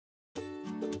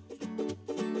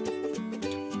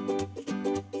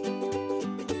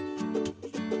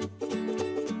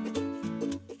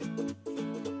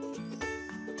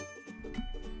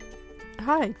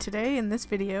Hi, today in this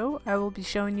video I will be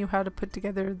showing you how to put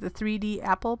together the 3D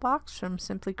Apple Box from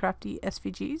Simply Crafty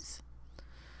SVGs.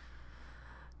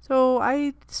 So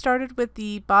I started with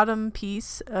the bottom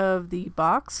piece of the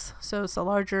box, so it's a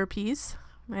larger piece,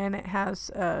 and it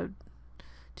has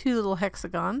two little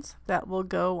hexagons that will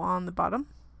go on the bottom.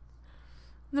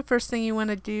 And the first thing you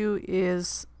want to do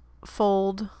is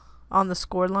fold on the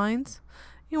score lines.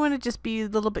 You want to just be a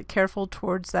little bit careful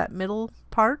towards that middle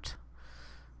part.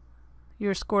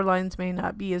 Your score lines may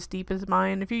not be as deep as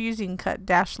mine. If you're using cut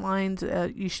dash lines,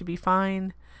 you should be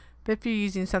fine. But if you're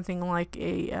using something like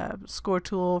a score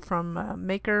tool from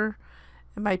Maker,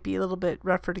 it might be a little bit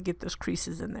rougher to get those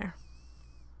creases in there.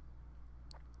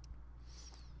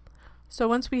 So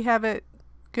once we have it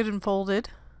good and folded,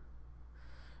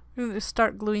 we're going to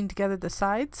start gluing together the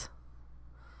sides.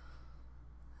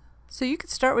 So you could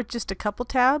start with just a couple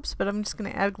tabs, but I'm just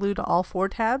going to add glue to all 4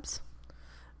 tabs.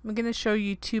 I'm going to show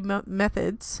you 2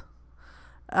 methods.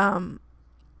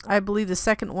 I believe the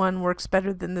second one works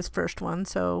better than this first one.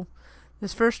 So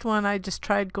this first one I just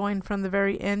tried going from the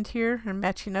very end here and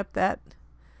matching up that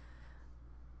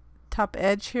top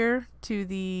edge here to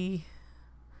the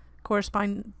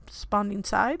corresponding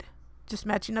side. Just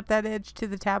matching up that edge to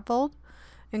the tab fold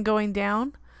and going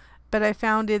down. But I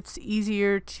found it's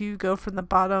easier to go from the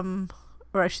bottom,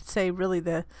 or I should say really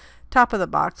the top of the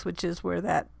box, which is where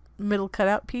that middle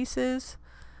cutout piece is,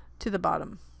 to the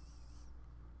bottom.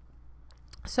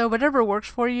 So whatever works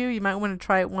for you, you might want to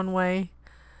try it one way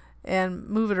and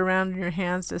move it around in your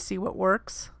hands to see what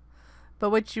works.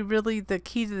 But the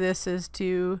key to this is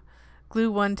to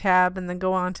glue one tab and then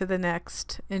go on to the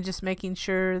next, and just making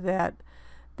sure that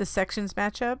the sections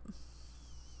match up.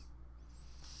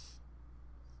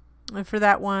 And for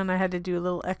that one I had to do a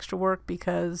little extra work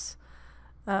because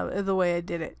of the way I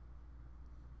did it.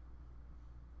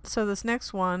 So this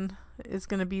next one is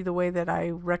going to be the way that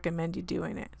I recommend you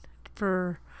doing it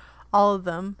for all of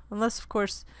them, unless of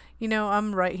course, you know,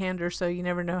 I'm a right-hander, so you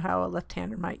never know how a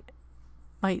left-hander might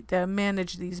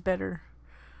manage these better.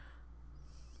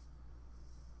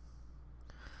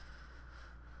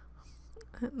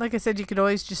 Like I said, you could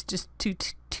always just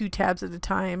two tabs at a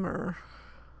time,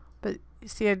 but you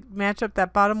see, I match up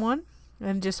that bottom one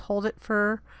and just hold it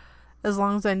for as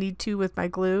long as I need to with my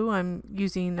glue. I'm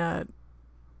using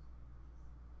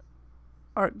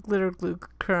art glitter glue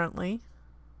currently.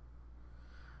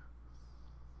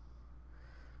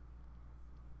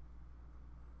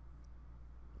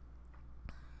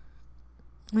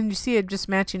 And you see it just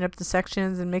matching up the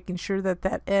sections and making sure that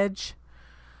that edge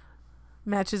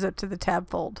matches up to the tab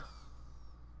fold.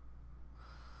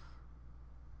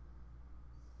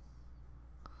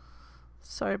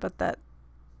 Sorry about that.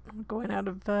 I'm going out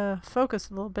of focus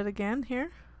a little bit again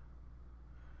here.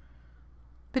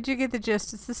 But you get the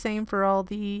gist. It's the same for all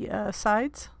the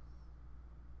sides.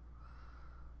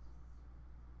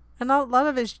 And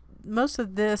most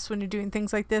of this, when you're doing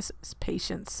things like this, is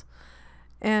patience.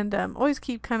 And always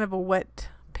keep kind of a wet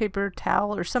paper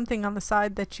towel or something on the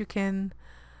side that you can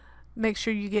make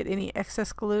sure you get any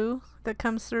excess glue that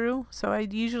comes through. So I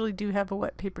usually do have a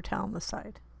wet paper towel on the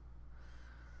side.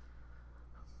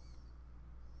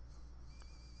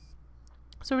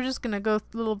 So we're just going to go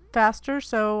a little faster,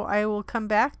 so I will come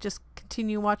back, just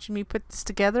continue watching me put this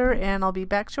together, and I'll be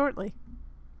back shortly.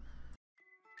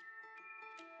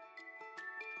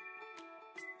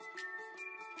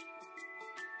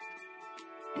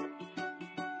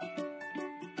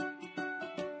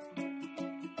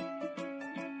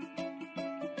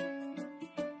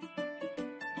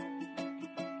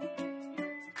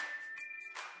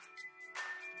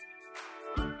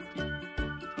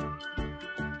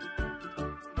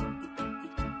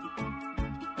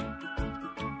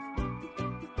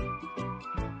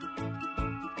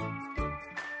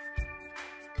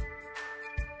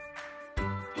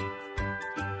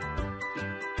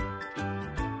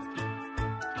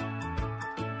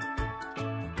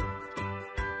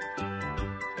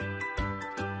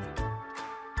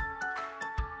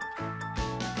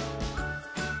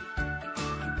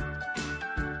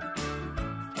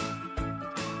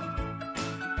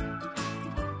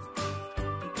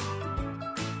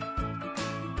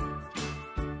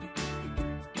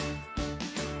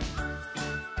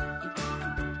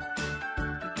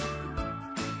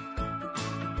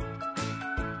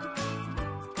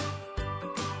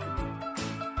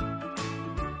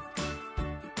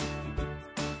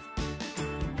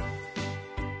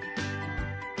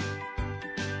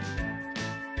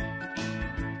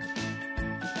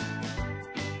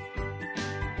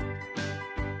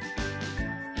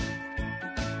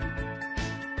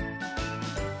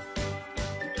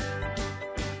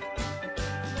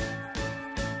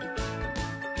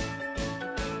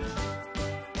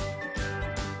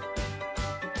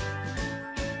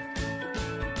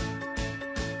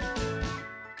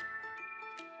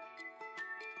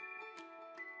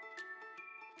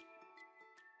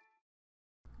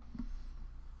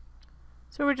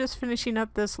 So we're just finishing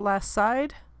up this last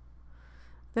side.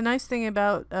 The nice thing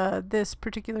about this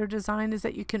particular design is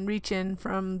that you can reach in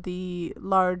from the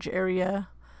large area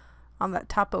on that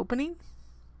top opening.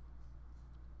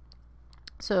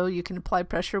 So you can apply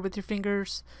pressure with your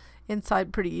fingers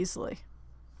inside pretty easily.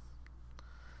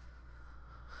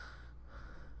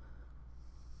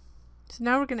 So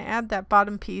now we're going to add that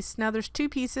bottom piece. Now there's two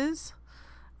pieces.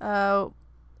 I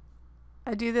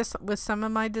do this with some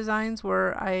of my designs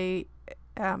where I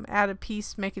add a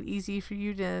piece, make it easy for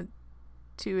you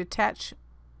to attach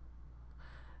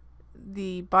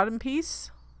the bottom piece.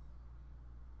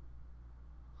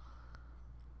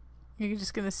 You're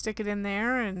just going to stick it in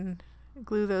there and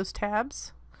glue those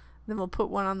tabs. Then we'll put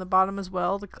one on the bottom as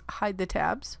well to hide the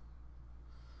tabs.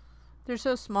 They're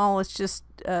so small, it's just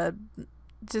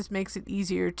makes it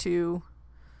easier to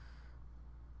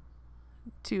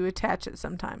attach it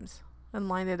sometimes and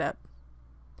line it up.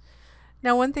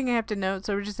 Now one thing I have to note,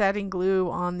 so we're just adding glue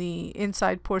on the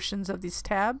inside portions of these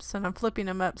tabs, and I'm flipping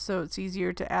them up so it's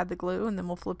easier to add the glue, and then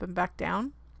we'll flip them back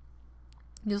down.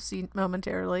 You'll see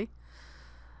momentarily.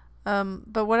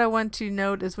 But what I want to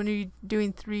note is when you're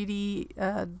doing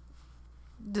 3D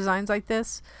designs like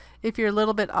this, if you're a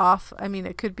little bit off, I mean,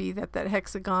 it could be that that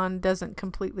hexagon doesn't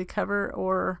completely cover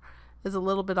or is a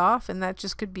little bit off, and that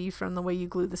just could be from the way you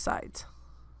glue the sides.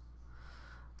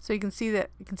 So you can see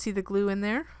the glue in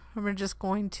there, and we're just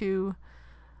going to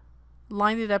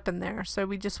line it up in there. So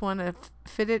we just want to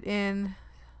fit it in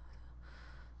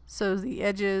so the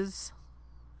edges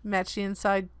match the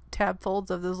inside tab folds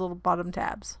of those little bottom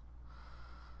tabs.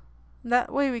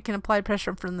 That way we can apply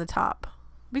pressure from the top.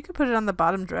 We could put it on the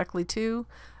bottom directly too,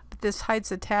 but this hides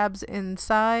the tabs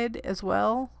inside as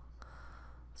well.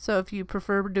 So if you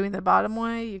prefer doing the bottom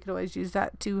way, you could always use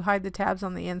that to hide the tabs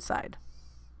on the inside.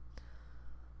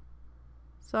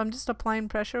 So I'm just applying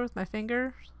pressure with my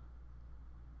fingers.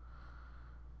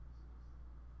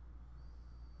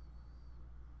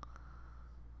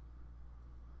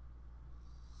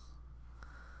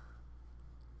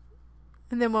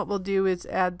 And then what we'll do is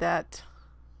add that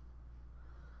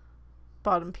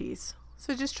bottom piece.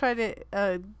 So just try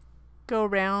to go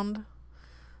around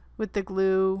with the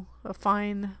glue, a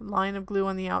fine line of glue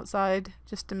on the outside,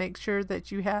 just to make sure that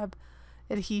you have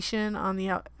adhesion on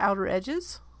the outer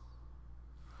edges.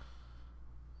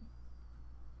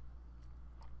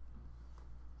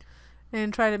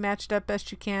 And try to match it up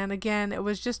best you can. Again, it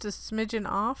was just a smidgen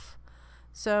off,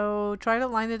 so try to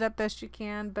line it up best you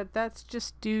can, but that's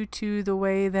just due to the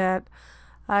way that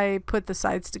I put the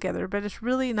sides together, but it's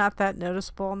really not that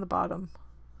noticeable on the bottom.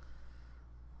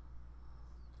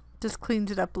 Just cleans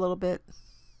it up a little bit.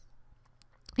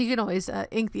 You can always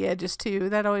ink the edges too.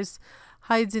 That always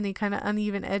hides any kind of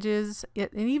uneven edges. And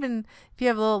even if you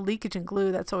have a little leakage in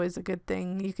glue, that's always a good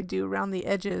thing you could do around the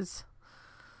edges.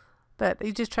 But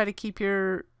you just try to keep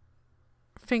your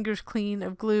fingers clean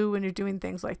of glue when you're doing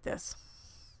things like this.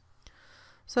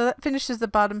 So that finishes the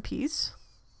bottom piece.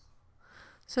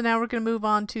 So now we're going to move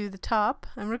on to the top,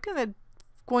 and we're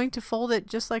going to fold it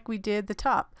just like we did the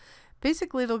top.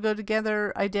 Basically it'll go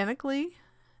together identically,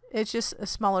 it's just a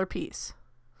smaller piece.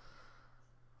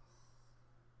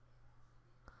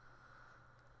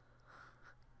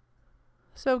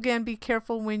 So again, be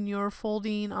careful when you're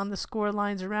folding on the score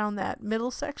lines around that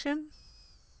middle section.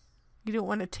 You don't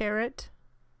want to tear it.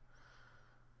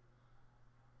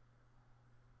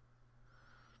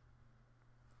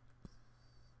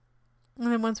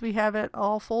 And then once we have it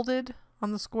all folded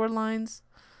on the score lines,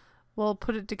 we'll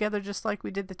put it together just like we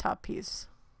did the top piece.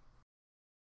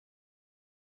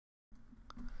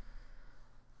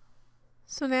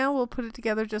 So now we'll put it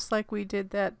together just like we did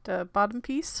that bottom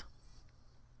piece.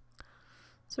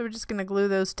 So we're just going to glue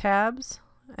those tabs,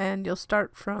 and you'll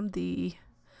start from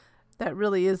that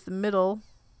really is the middle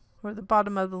or the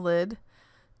bottom of the lid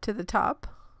to the top.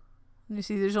 And you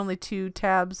see there's only 2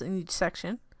 tabs in each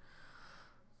section.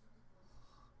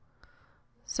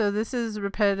 So this is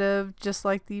repetitive just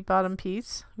like the bottom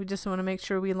piece. We just want to make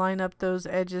sure we line up those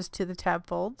edges to the tab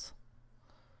folds.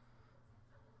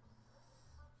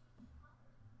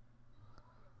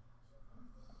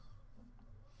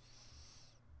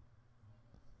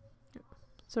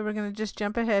 So we're going to just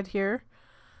jump ahead here.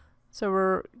 So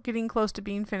we're getting close to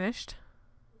being finished.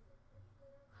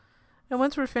 And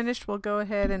once we're finished, we'll go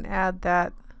ahead and add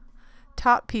that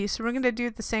top piece. So we're going to do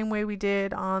it the same way we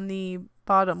did on the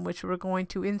bottom, which we're going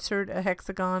to insert a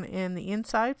hexagon in the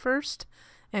inside first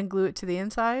and glue it to the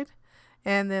inside.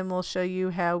 And then we'll show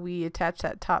you how we attach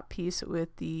that top piece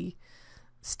with the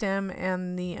stem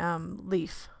and the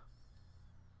leaf.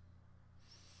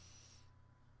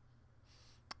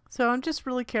 So I'm just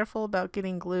really careful about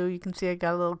getting glue. You can see I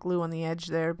got a little glue on the edge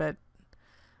there, but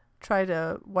try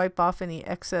to wipe off any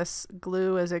excess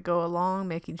glue as I go along,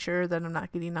 making sure that I'm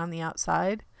not getting on the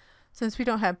outside. Since we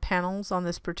don't have panels on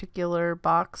this particular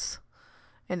box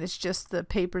and it's just the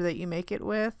paper that you make it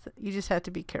with, you just have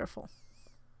to be careful.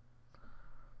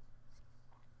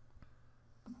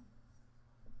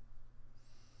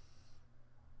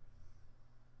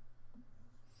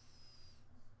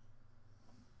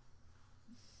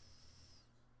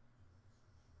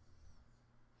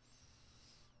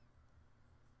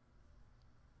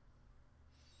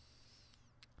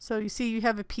 So you see you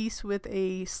have a piece with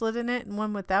a slit in it and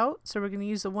one without. So we're going to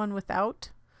use the one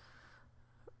without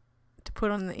to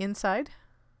put on the inside.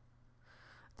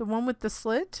 The one with the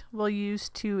slit we'll use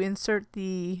to insert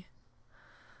the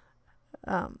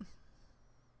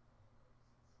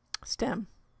stem.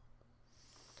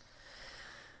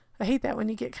 I hate that when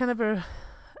you get kind of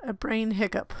a brain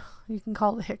hiccup. You can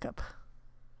call it a hiccup.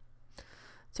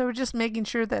 So we're just making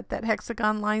sure that that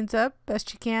hexagon lines up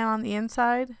best you can on the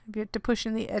inside. If you have to push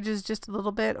in the edges just a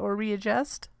little bit or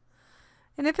readjust.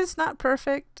 And if it's not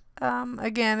perfect,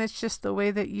 again, it's just the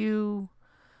way that you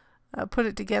put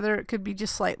it together. It could be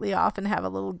just slightly off and have a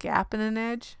little gap in an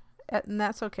edge, and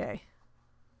that's okay.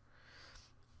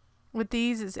 With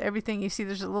these, is everything you see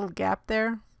there's a little gap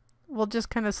there. We'll just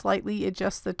kind of slightly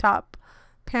adjust the top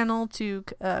panel to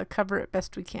cover it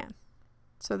best we can.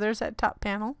 So there's that top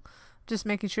panel. Just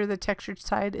making sure the textured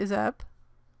side is up.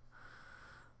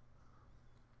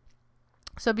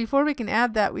 So before we can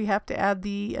add that, we have to add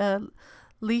the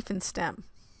leaf and stem.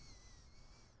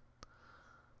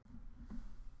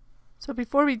 So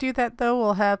before we do that though,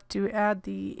 we'll have to add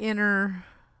the inner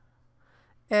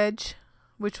edge,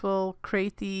 which will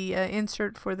create the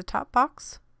insert for the top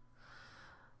box.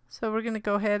 So we're going to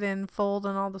go ahead and fold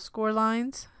on all the score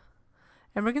lines.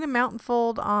 And we're going to mount and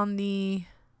fold on the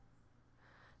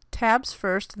tabs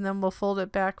first, and then we'll fold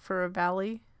it back for a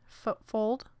valley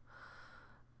fold,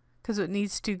 because it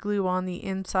needs to glue on the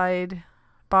inside,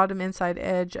 bottom inside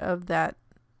edge of that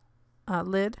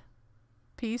lid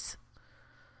piece.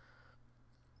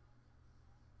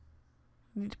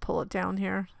 You need to pull it down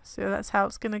here. So that's how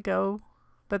it's going to go,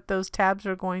 but those tabs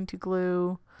are going to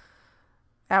glue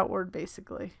outward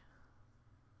basically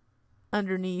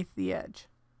underneath the edge.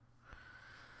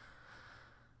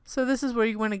 So this is where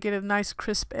you want to get a nice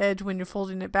crisp edge when you're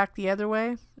folding it back the other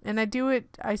way. And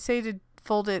I say to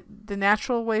fold it the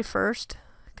natural way first,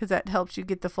 because that helps you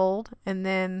get the fold, and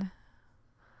then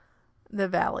the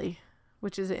valley,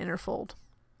 which is an inner fold.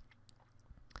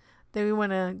 Then we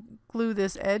want to glue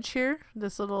this edge here,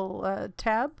 this little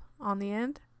tab on the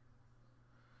end,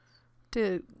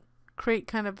 to create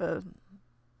kind of a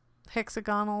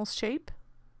hexagonal shape.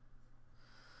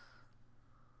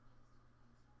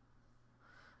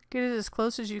 Get it as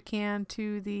close as you can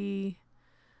to the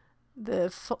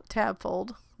tab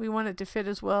fold. We want it to fit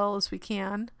as well as we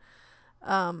can.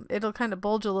 It'll kind of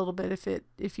bulge a little bit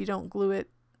if you don't glue it,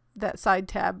 that side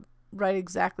tab, right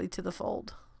exactly to the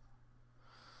fold.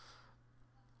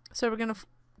 So we're going to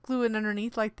glue it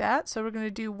underneath like that. So we're going to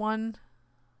do one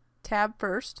tab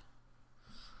first.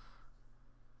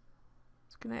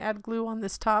 Just going to add glue on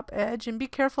this top edge, and be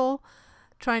careful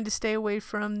trying to stay away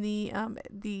from the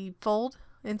fold,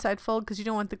 inside fold, because you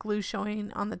don't want the glue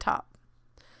showing on the top,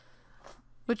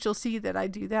 which you'll see that I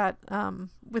do that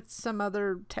with some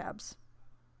other tabs.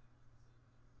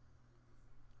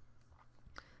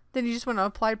 Then you just want to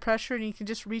apply pressure, and you can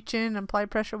just reach in and apply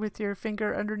pressure with your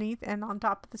finger underneath and on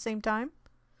top at the same time.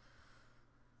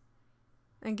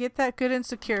 And get that good and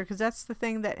secure, because that's the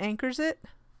thing that anchors it.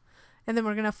 And then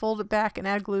we're going to fold it back and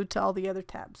add glue to all the other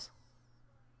tabs.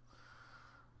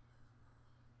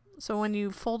 So when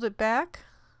you fold it back,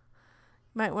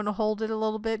 you might want to hold it a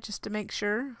little bit just to make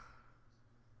sure.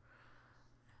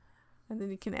 And then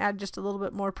you can add just a little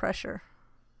bit more pressure.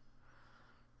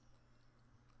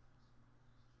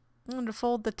 I'm going to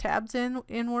fold the tabs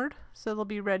inward so they'll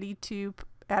be ready to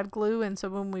add glue, and so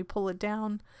when we pull it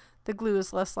down, the glue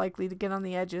is less likely to get on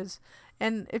the edges.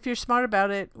 And if you're smart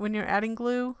about it, when you're adding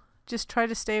glue, just try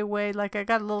to stay away. Like I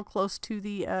got a little close to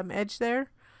the edge there.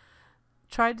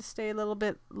 Try to stay a little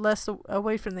bit less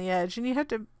away from the edge. And you have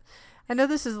to, I know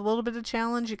this is a little bit of a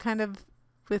challenge. You kind of,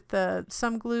 with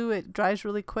some glue, it dries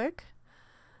really quick.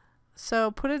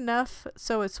 So put enough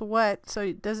so it's wet so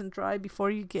it doesn't dry before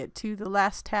you get to the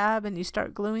last tab and you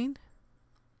start gluing.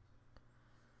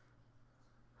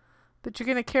 But you're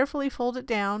going to carefully fold it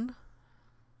down.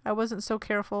 I wasn't so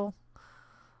careful.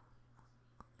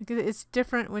 It's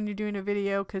different when you're doing a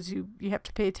video because you have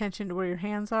to pay attention to where your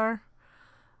hands are.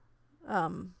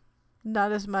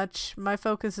 not as much. My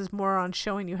focus is more on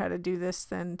showing you how to do this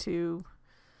than to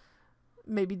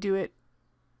maybe do it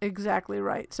exactly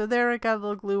right. So there, I got a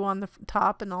little glue on the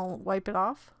top, and I'll wipe it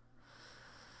off.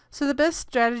 So the best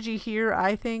strategy here,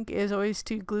 I think, is always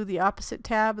to glue the opposite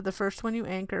tab of the first one you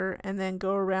anchor, and then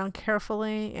go around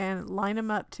carefully and line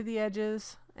them up to the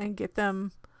edges and get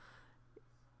them,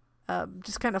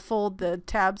 just kind of fold the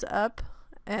tabs up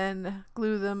and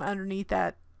glue them underneath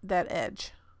that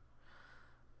edge.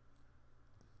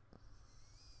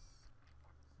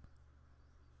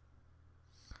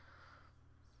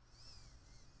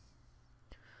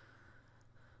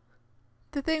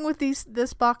 The thing with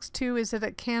this box too is that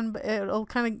it'll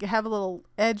kind of have a little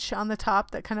edge on the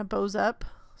top that kind of bows up.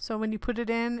 So when you put it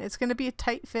in, it's going to be a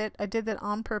tight fit. I did that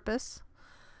on purpose.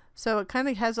 So it kind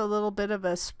of has a little bit of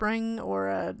a spring or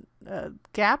a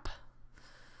gap.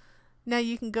 Now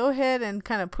you can go ahead and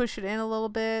kind of push it in a little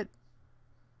bit.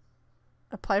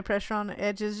 Apply pressure on the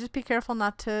edges. Just be careful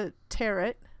not to tear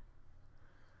it.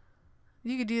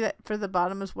 You could do that for the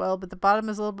bottom as well, but the bottom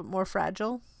is a little bit more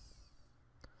fragile.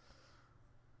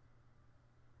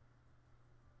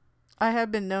 I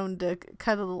have been known to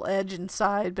cut a little edge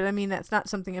inside, but I mean, that's not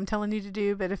something I'm telling you to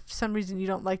do. But if for some reason you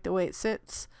don't like the way it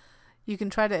sits, you can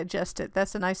try to adjust it.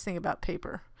 That's the nice thing about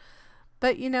paper.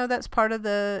 But you know, that's part of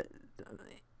the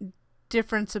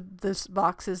difference of this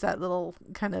box, is that little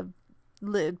kind of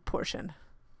lid portion.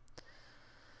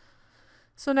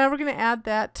 So now we're going to add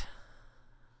that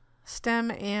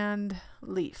stem and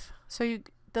leaf. So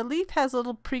the leaf has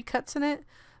little pre-cuts in it.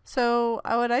 So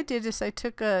what I did is I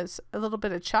took a little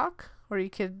bit of chalk, or you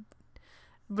could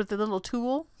with a little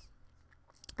tool,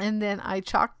 and then I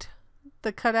chalked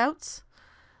the cutouts.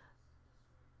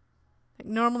 Like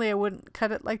normally I wouldn't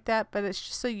cut it like that, but it's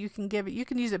just so you can you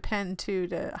can use a pen too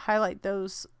to highlight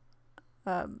those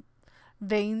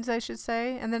veins, I should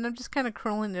say. And then I'm just kind of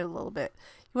curling it a little bit.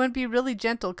 You want to be really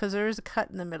gentle because there is a cut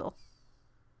in the middle.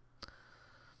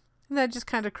 And I just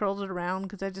kind of curled it around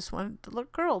because I just wanted it to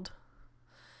look curled.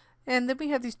 And then we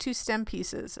have these two stem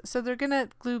pieces. So they're going to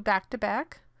glue back to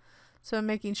back. So I'm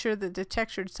making sure that the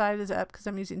textured side is up because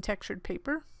I'm using textured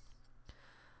paper.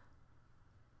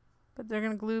 But they're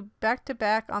going to glue back to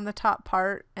back on the top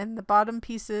part, and the bottom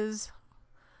pieces,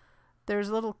 there's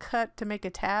a little cut to make a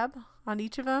tab on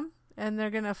each of them, and they're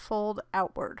going to fold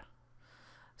outward.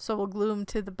 So we'll glue them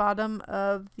to the bottom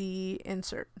of the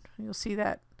insert. You'll see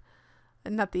that,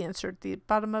 not the insert, the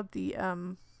bottom of the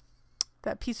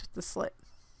that piece with the slit.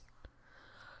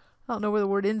 I don't know where the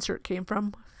word insert came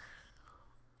from.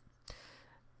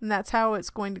 And that's how it's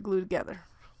going to glue together.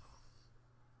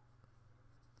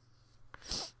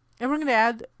 And we're going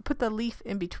to put the leaf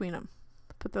in between them.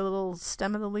 Put the little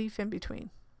stem of the leaf in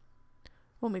between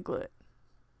when we glue it.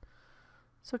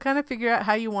 So kind of figure out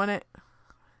how you want it.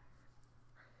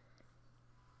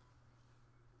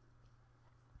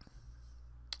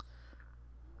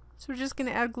 So we're just going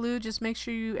to add glue. Just make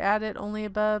sure you add it only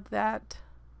above that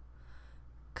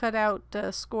cut out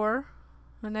score.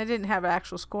 And I didn't have an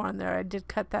actual score on there. I did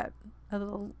cut that a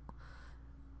little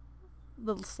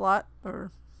slot,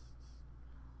 or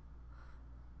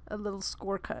a little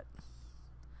score cut.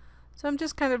 So I'm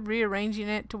just kind of rearranging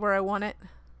it to where I want it.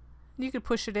 You could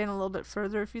push it in a little bit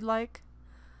further if you'd like.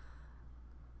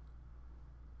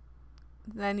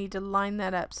 Then I need to line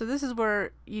that up. So this is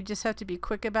where you just have to be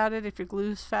quick about it. If your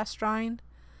glue's fast drying,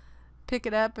 pick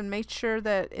it up and make sure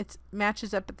that it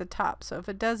matches up at the top. So if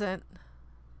it doesn't,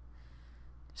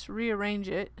 just rearrange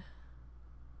it.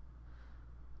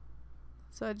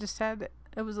 So I just had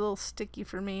it was a little sticky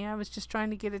for me. I was just trying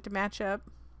to get it to match up.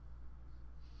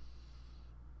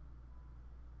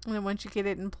 And then once you get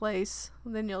it in place,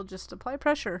 then you'll just apply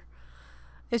pressure.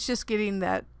 It's just getting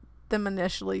them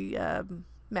initially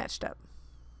matched up,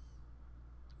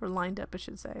 or lined up, I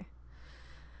should say.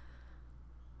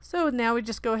 So now we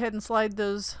just go ahead and slide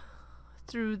those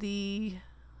through the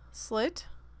slit,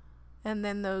 and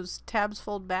then those tabs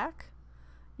fold back.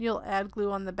 You'll add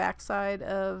glue on the back side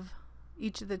of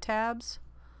each of the tabs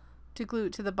to glue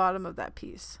it to the bottom of that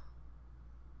piece.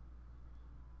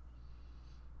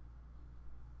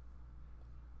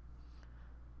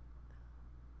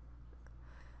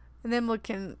 And then we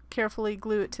can carefully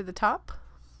glue it to the top.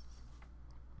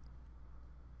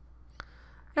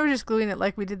 And we're just gluing it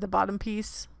like we did the bottom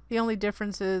piece. The only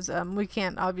difference is we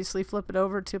can't obviously flip it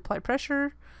over to apply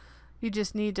pressure. You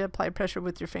just need to apply pressure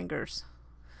with your fingers.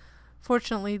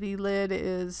 Fortunately, the lid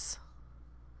is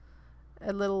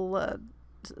a little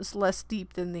less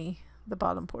deep than the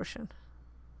bottom portion.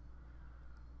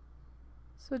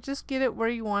 So just get it where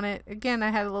you want it. Again, I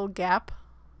had a little gap,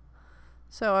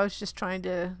 so I was just trying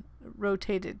to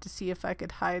rotate it to see if I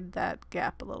could hide that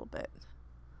gap a little bit.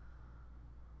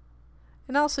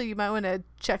 And also you might want to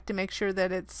check to make sure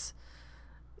that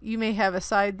you may have a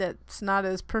side that's not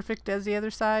as perfect as the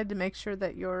other side, to make sure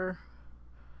that your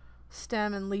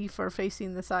stem and leaf are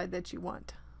facing the side that you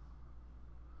want.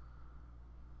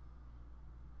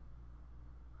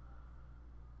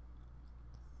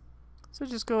 So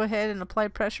just go ahead and apply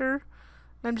pressure.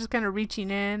 I'm just kind of reaching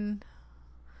in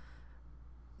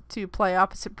to apply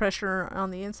opposite pressure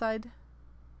on the inside.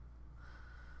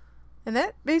 And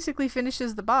that basically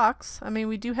finishes the box. I mean,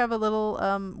 we do have a little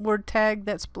word tag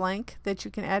that's blank that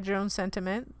you can add your own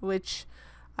sentiment, which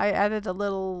I added a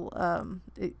little,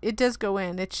 it does go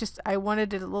in. It's just I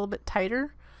wanted it a little bit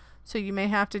tighter, so you may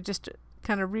have to just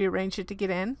kind of rearrange it to get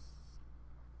in.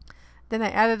 Then I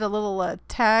added a little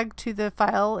tag to the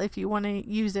file if you want to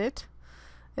use it.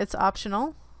 It's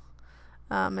optional.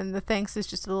 And the thanks is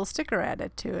just a little sticker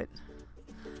added to it.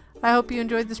 I hope you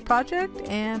enjoyed this project,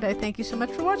 and I thank you so much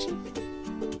for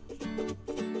watching.